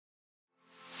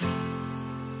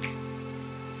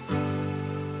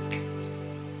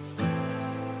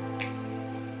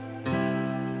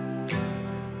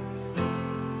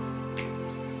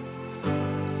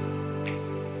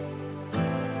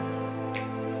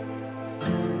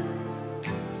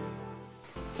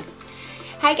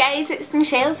Hi guys, it's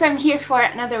Michelle, so I'm here for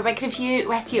another wig review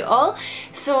with you all.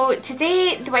 So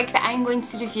today, the wig that I'm going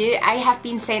to review, I have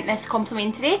been sent this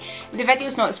complimentary. The video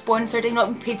is not sponsored, I've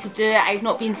not been paid to do it, I've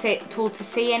not been told to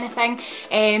say anything.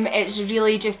 It's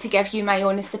really just to give you my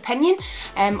honest opinion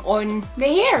on the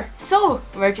hair. So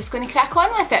we're just going to crack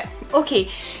on with it. Okay,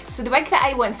 so the wig that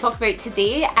I want to talk about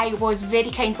today, I was very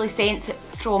kindly sent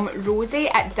from Rosie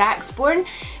at DAXBOURNE.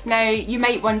 Now you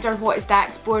might wonder what is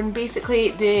DAXBOURNE. Basically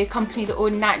the company that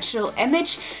own Natural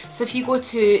Image. So if you go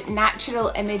to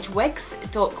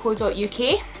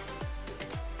naturalimagewigs.co.uk,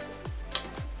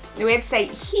 the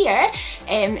website here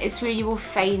is where you will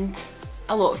find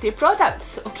a lot of their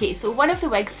products. Okay, so one of the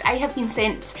wigs, I have been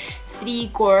sent 3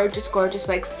 gorgeous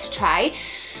wigs to try.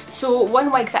 So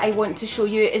one wig that I want to show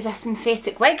you is a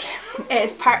synthetic wig. It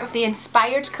is part of the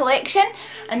Inspired collection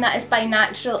and that is by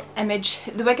Natural Image.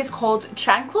 The wig is called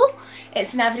Tranquil.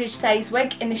 It's an average size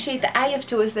wig and the shade that I have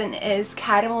chosen is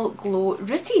Caramel Glow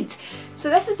Rooted. So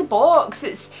this is the box.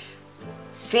 It's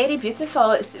very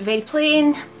beautiful. It's very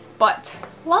plain but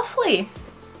lovely.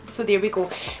 So there we go.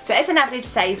 So it's an average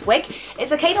size wig.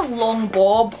 It's a kind of long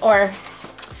bob or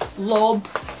lob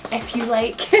if you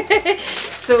like.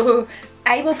 So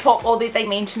I will pop all the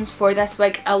dimensions for this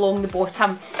wig along the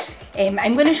bottom.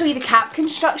 I'm going to show you the cap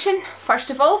construction first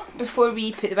of all before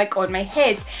we put the wig on my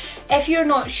head. If you're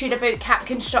not sure about cap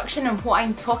construction and what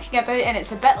I'm talking about, and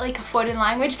it's a bit like a foreign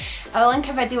language, I'll link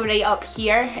a video right up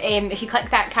here. If you click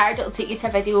that card, it'll take you to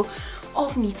a video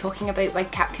of me talking about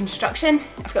wig cap construction.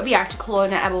 I've got a wee article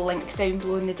on it, I will link down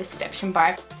below in the description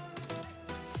bar.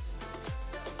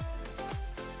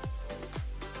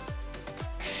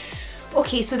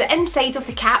 Okay, so the inside of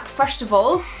the cap, first of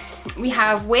all, we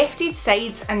have wefted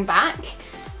sides and back,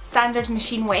 standard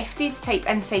machine wefted type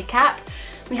inside cap.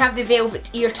 We have the velvet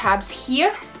ear tabs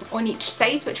here on each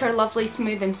side, which are lovely,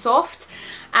 smooth and soft.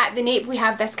 At the nape we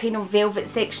have this kind of velvet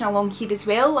section along here as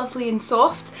well, lovely and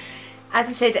soft. As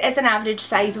I said, it is an average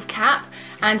size of cap,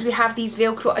 and we have these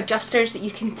Velcro adjusters that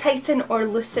you can tighten or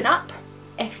loosen up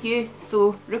if you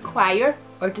so require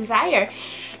or desire.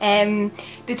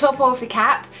 The top of the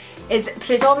cap is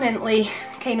predominantly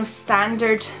kind of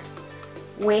standard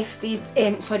wefted,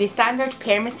 standard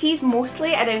permatease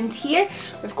mostly around here.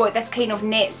 We've got this kind of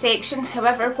net section.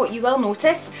 However, what you will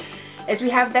notice is we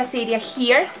have this area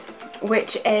here,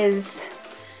 which is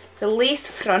the lace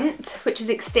front, which is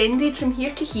extended from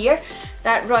here to here.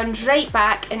 That runs right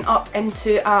back and up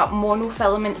into a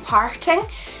monofilament parting.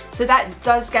 So that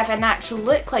does give a natural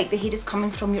look like the hair is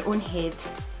coming from your own head.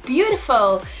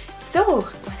 Beautiful! So,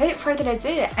 without further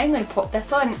ado, I'm going to pop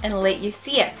this on and let you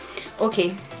see it.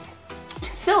 Okay,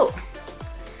 so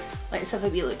let's have a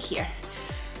wee look here.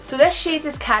 So this shade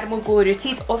is Caramel Glow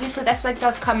Rooted. Obviously this wig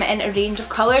does come in a range of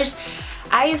colours.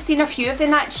 I have seen a few of the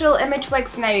Natural Image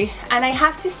wigs now, and I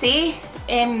have to say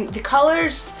the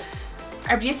colours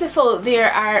are beautiful.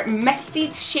 There are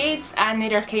misted shades and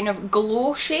there are kind of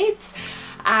glow shades.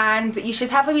 And you should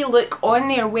have a wee look on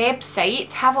their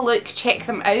website, have a look, check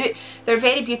them out. They're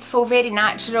very beautiful, very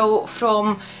natural,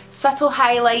 from subtle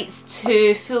highlights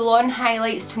to full-on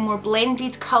highlights to more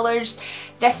blended colours.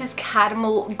 This is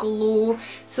Caramel Glow,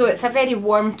 so it's a very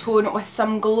warm tone with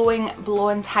some glowing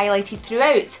blonde highlighted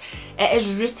throughout. It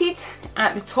is rooted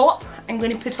at the top. I'm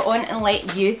going to put it on and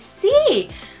let you see.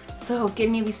 So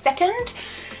give me a wee second.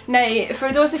 Now,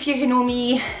 for those of you who know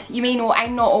me, you may know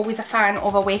I'm not always a fan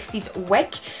of a wefted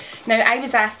wig. Now, I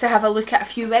was asked to have a look at a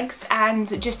few wigs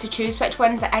and just to choose which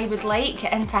ones that I would like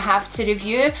and to have to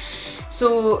review.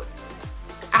 So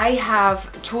I have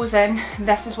chosen,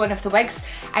 this is one of the wigs.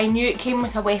 I knew it came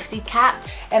with a wefted cap.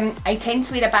 I tend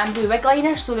to wear a bamboo wig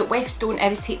liner so that wefts don't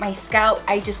irritate my scalp.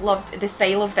 I just loved the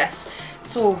style of this.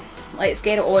 So let's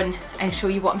get it on and show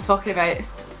you what I'm talking about.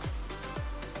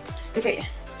 Okay.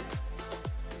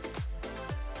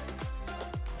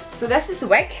 So this is the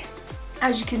wig.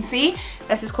 As you can see,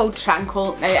 this is called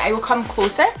Tranquil. Now I will come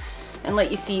closer and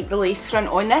let you see the lace front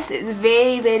on this. It's a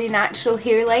very natural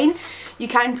hairline. You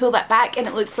can pull that back and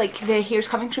it looks like the hair's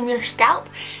coming from your scalp.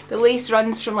 The lace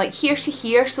runs from like here to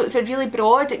here, so it's a really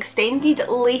broad extended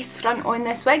lace front on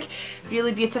this wig.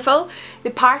 Really beautiful.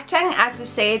 The parting, as we've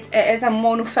said, it is a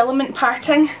monofilament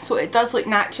parting, so it does look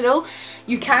natural.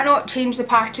 You cannot change the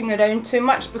parting around too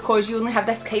much because you only have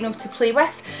this kind of to play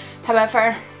with.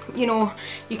 However, you know,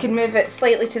 you can move it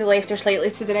slightly to the left or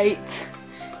slightly to the right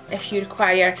if you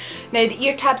require. Now the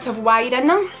ear tabs have wire in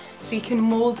them, so you can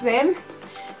mould them.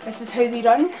 This is how they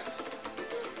run.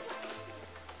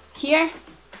 Here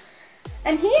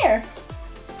and here.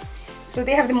 So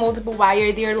they have the mouldable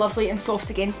wire, they're lovely and soft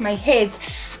against my head.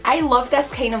 I love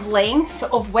this kind of length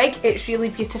of wig, it's really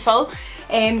beautiful.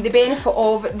 The benefit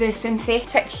of the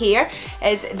synthetic hair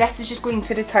is this is just going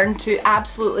to return to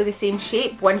absolutely the same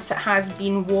shape once it has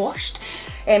been washed.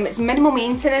 It's minimal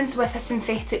maintenance with a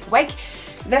synthetic wig.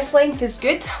 This length is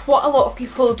good. What a lot of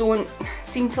people don't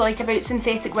seem to like about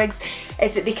synthetic wigs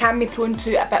is that they can be prone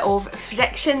to a bit of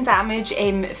friction damage,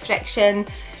 friction,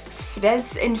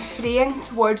 frizz and fraying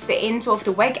towards the ends of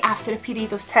the wig after a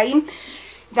period of time.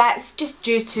 That's just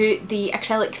due to the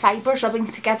acrylic fibres rubbing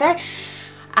together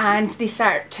and they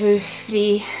start to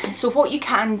fray. So what you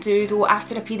can do though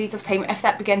after a period of time, if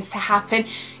that begins to happen,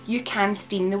 you can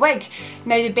steam the wig.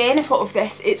 Now the benefit of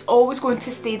this, it's always going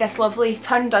to stay this lovely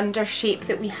turned under shape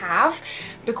that we have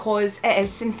because it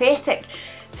is synthetic.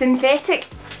 Synthetic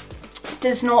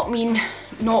does not mean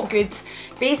not good.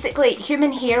 Basically,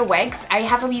 human hair wigs, I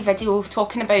have a wee video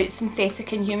talking about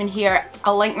synthetic and human hair.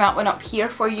 I'll link that one up here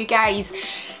for you guys.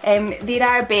 There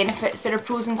are benefits, there are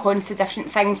pros and cons to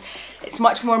different things. It's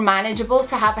much more manageable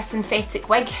to have a synthetic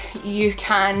wig. You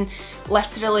can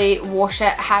literally wash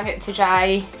it, hang it to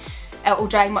dry, it will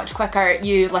dry much quicker.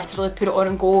 You literally put it on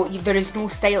and go. There is no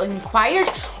styling required.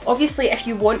 Obviously, if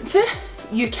you want to,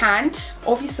 you can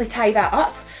obviously tie that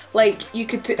up. Like, you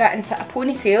could put that into a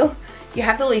ponytail. You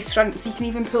have the lace front, so you can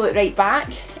even pull it right back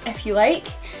if you like.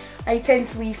 I tend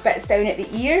to leave bits down at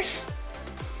the ears.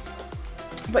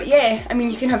 But yeah, I mean,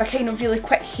 you can have a kind of really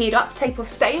quick hair up type of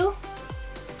style.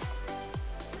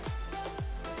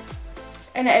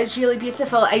 And it is really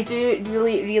beautiful. I do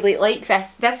really like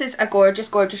this. This is a gorgeous,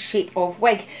 gorgeous shape of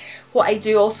wig. What I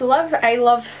do also love, I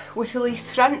love with the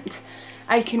lace front,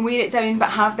 I can wear it down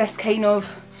but have this kind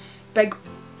of big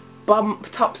bump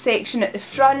top section at the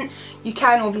front. You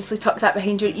can obviously tuck that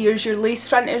behind your ears. Your lace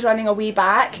front is running away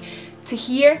back to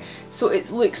here, so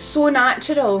it looks so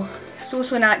natural. So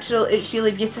natural, it's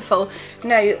really beautiful.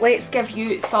 Now let's give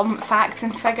you some facts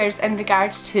and figures in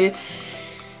regard to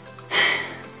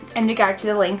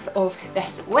the length of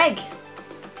this wig.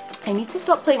 I need to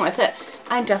stop playing with it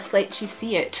and just let you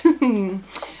see it.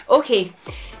 Okay,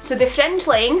 so the fringe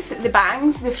length, the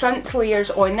bangs, the front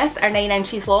layers on this are 9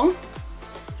 inches long.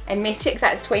 In metric,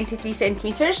 that's 23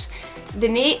 centimetres. The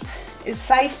nape is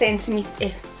 5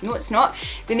 centimetres, no it's not.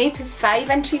 The nape is 5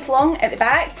 inches long at the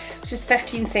back, which is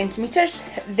 13 centimetres.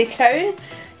 The crown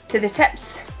to the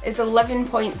tips is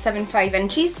 11.75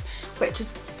 inches, which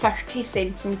is 30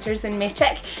 centimetres in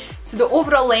metric. So the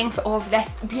overall length of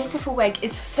this beautiful wig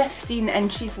is 15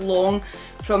 inches long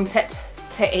from tip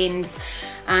to ends,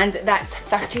 and that's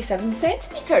 37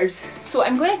 centimetres. So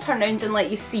I'm going to turn around and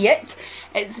let you see it.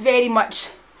 It's very much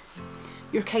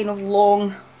your kind of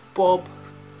long bob.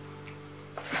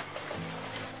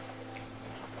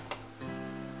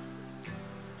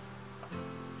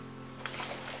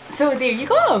 So there you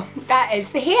go, that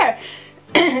is the hair.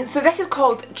 So this is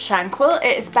called Tranquil,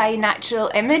 it is by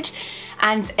Natural Image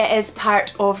and it is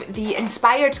part of the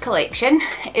Inspired collection.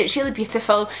 It's really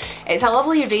beautiful, it's a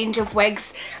lovely range of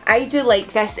wigs. I do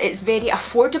like this, it's very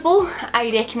affordable.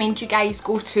 I recommend you guys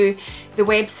go to the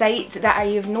website that I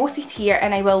have noted here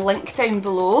and I will link down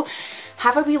below.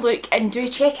 Have a wee look and do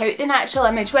check out the Natural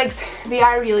Image wigs, they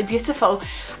are really beautiful.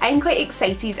 I'm quite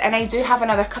excited and I do have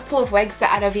another couple of wigs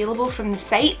that are available from the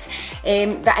site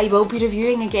that I will be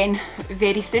reviewing again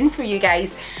very soon for you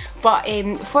guys. But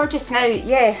for just now,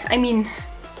 yeah, I mean,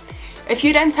 if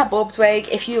you're into a bobbed wig,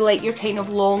 if you like your kind of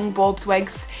long bobbed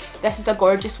wigs, this is a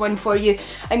gorgeous one for you.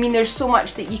 I mean, there's so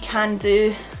much that you can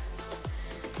do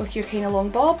with your kind of long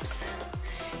bobs.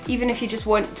 Even if you just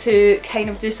want to kind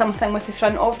of do something with the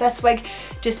front of this wig,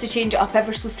 just to change it up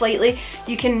ever so slightly,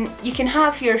 you can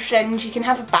have your fringe, you can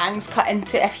have bangs cut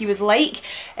into it if you would like.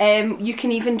 You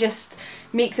can even just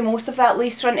make the most of that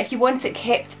lace front if you want it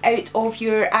kept out of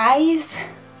your eyes,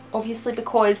 obviously,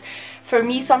 because for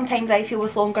me sometimes I feel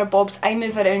with longer bobs I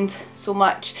move around so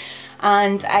much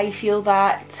and I feel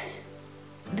that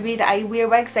the way that I wear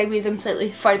wigs, I wear them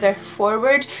slightly further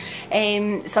forward.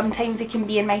 Sometimes they can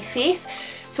be in my face.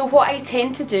 So what I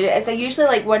tend to do is I usually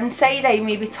like one side I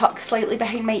maybe tuck slightly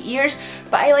behind my ears,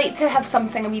 but I like to have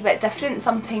something a wee bit different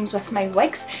sometimes with my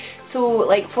wigs. So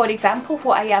like for example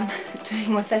what I am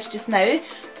doing with this just now,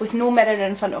 with no mirror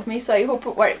in front of me, so I hope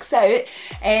it works out,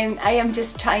 I am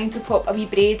just trying to pop a wee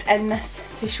braid in this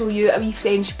to show you a wee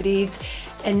French braid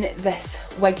in this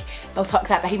wig. I'll tuck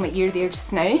that behind my ear there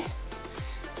just now.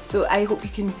 So I hope you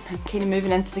can, I'm kind of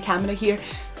moving into the camera here.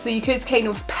 So you could kind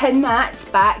of pin that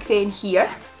back then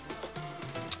here.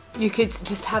 You could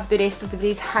just have the rest of the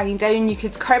braid hanging down. You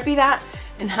could curvy that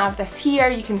and have this here.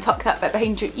 You can tuck that bit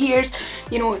behind your ears.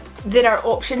 You know, there are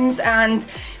options, and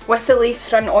with the lace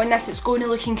front on this, it's going to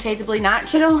look incredibly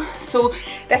natural. So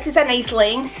this is a nice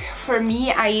length. For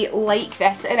me, I like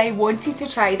this and I wanted to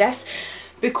try this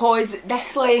because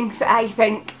this length, I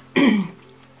think,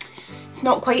 it's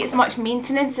not quite as much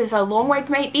maintenance as a long wig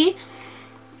might be,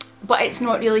 but it's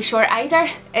not really short either.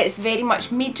 It's very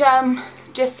much medium,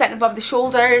 just sitting above the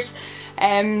shoulders.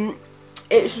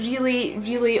 It's really,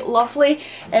 really lovely.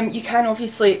 You can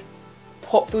obviously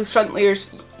pop those front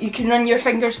layers. You can run your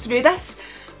fingers through this.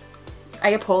 I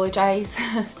apologise.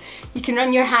 You can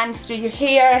run your hands through your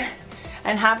hair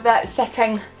and have that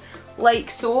sitting like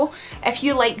so. If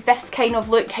you like this kind of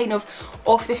look, kind of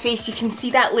off the face, you can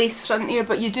see that lace front there,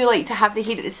 but you do like to have the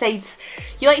hair at the sides.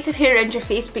 You like to have hair around your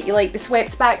face, but you like the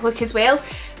swept back look as well.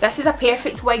 This is a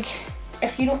perfect wig.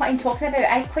 If you know what I'm talking about,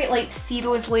 I quite like to see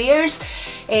those layers.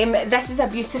 This is a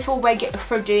beautiful wig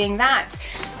for doing that.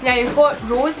 Now what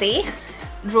Rosie,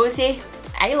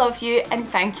 I love you and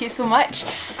thank you so much.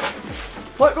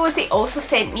 What Rosie also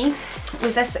sent me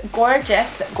was this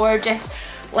gorgeous, gorgeous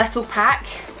little pack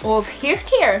of hair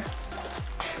care,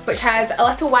 which has a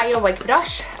little wire wig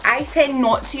brush. I tend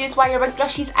not to use wire wig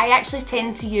brushes. I actually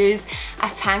tend to use a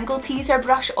tangle teaser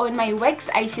brush on my wigs.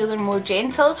 I feel they're more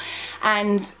gentle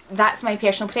and that's my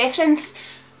personal preference.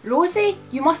 Rosie,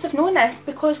 you must have known this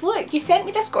because look, you sent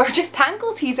me this gorgeous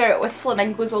tangle teaser with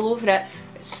flamingos all over it.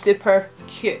 It's super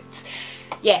cute.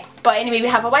 Yeah, but anyway, we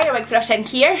have a wire wig brush in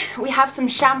here. We have some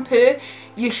shampoo.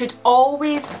 You should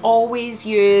always, always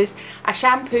use a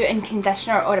shampoo and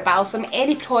conditioner or a balsam.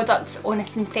 Any products on a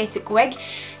synthetic wig,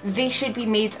 they should be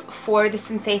made for the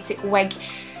synthetic wig.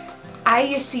 I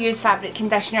used to use fabric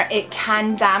conditioner. It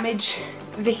can damage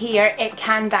the hair, it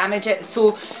can damage it.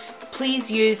 So please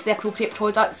use the appropriate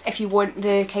products if you want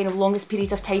the kind of longest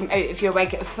period of time out of your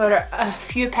wig. For a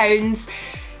few pounds,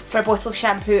 for a bottle of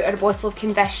shampoo or a bottle of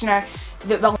conditioner,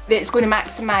 that's going to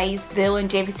maximise the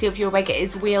longevity of your wig, it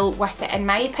is well worth it in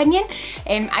my opinion.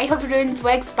 I have ruined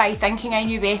wigs by thinking I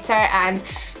knew better and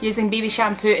using baby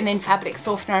shampoo and then fabric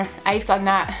softener. I've done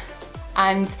that,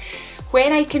 and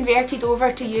when I converted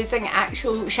over to using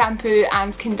actual shampoo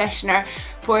and conditioner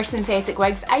for synthetic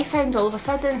wigs, I found all of a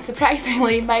sudden,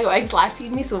 surprisingly, my wigs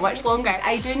lasted me so much longer.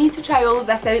 I do need to try all of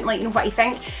this out and let you know what I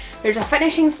think. There's a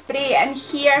finishing spray in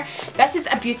here. This is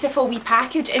a beautiful wee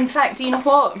package. In fact, do you know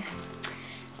what?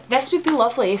 This would be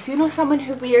lovely. If you know someone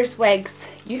who wears wigs,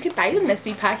 you could buy them this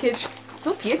wee package.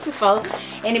 So beautiful.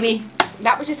 Anyway,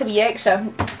 that was just a wee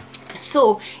extra.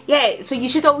 So yeah, so you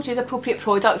should always use appropriate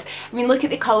products. I mean, look at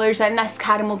the colours in this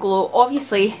caramel glow.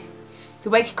 Obviously, the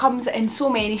wig comes in so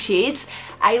many shades.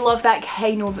 I love that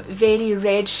kind of very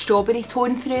red strawberry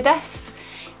tone through this.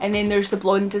 And then there's the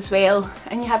blonde as well.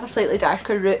 And you have a slightly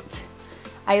darker root.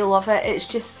 I love it. It's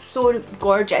just so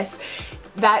gorgeous.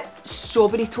 That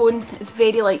strawberry tone is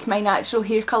very like my natural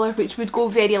hair colour, which would go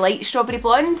very light strawberry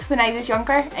blonde when I was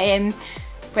younger.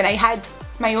 When I had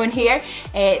my own hair,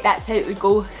 that's how it would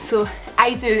go. So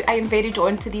I am very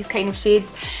drawn to these kind of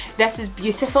shades. This is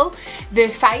beautiful. The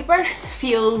fibre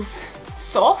feels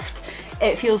soft.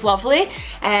 It feels lovely.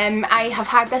 I have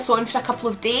had this on for a couple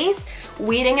of days.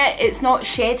 Wearing it, it's not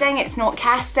shedding, it's not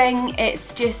casting,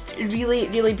 it's just really,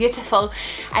 really beautiful.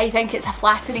 I think it's a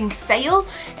flattering style.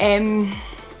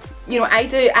 You know,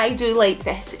 I do like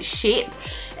this shape.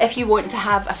 If you want to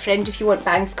have a fringe, if you want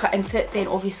bangs cut into it, then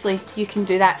obviously you can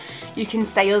do that. You can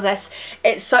style this.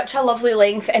 It's such a lovely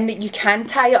length in that you can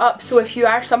tie it up. So if you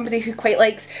are somebody who quite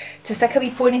likes to stick a wee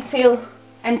ponytail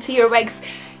into your wigs,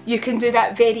 you can do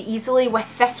that very easily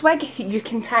with this wig. You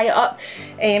can tie it up.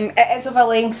 It is of a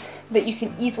length that you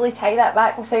can easily tie that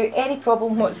back without any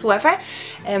problem whatsoever.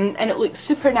 And it looks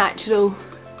super natural.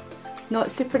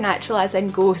 Not supernatural as in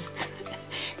ghosts,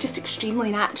 just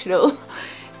extremely natural.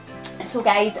 So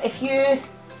guys, if you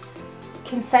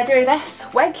consider this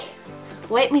wig,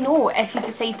 let me know if you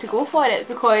decide to go for it,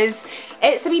 because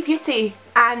it's a wee beauty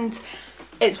and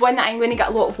it's one that I'm going to get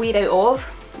a lot of wear out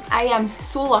of. I am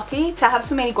so lucky to have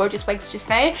so many gorgeous wigs just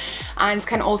now and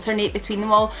can alternate between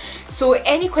them all. So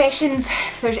any questions,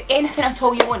 if there's anything at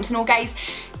all you want to know guys,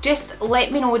 just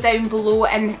let me know down below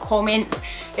in the comments.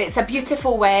 It's a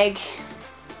beautiful wig.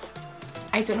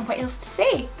 I don't know what else to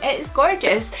say. It's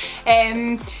gorgeous.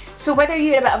 So whether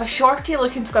you're a bit of a shorty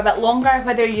looking to go a bit longer,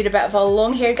 whether you're a bit of a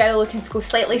long hair girl looking to go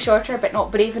slightly shorter but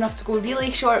not brave enough to go really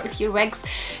short with your wigs,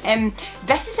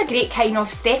 this is a great kind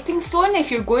of stepping stone. If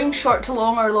you're going short to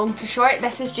long or long to short,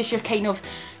 this is just your kind of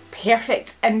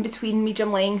perfect in between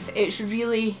medium length. It's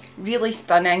really, really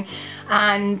stunning,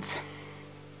 and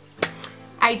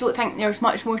I don't think there's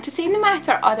much more to say in the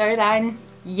matter other than,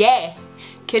 yeah,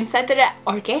 consider it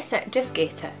or get it. Just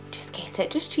get it. Just just get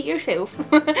it, just treat yourself.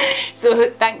 So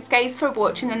thanks guys for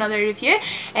watching another review,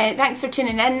 thanks for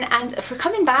tuning in and for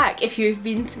coming back. If you've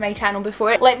been to my channel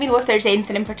before, let me know if there's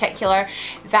anything in particular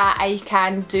that I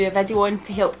can do a video on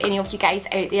to help any of you guys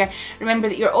out there. Remember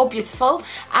that you're all beautiful,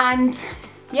 and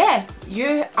yeah,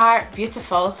 you are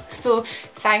beautiful. So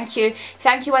thank you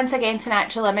once again to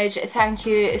Natural Image, thank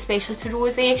you especially to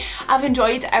Rosie. I've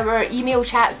enjoyed our email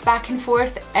chats back and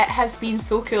forth, it has been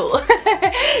so cool.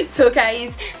 So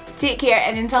guys, take care,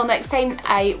 and until next time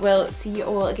I will see you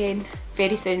all again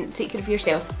very soon. Take care of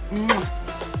yourself. Mwah.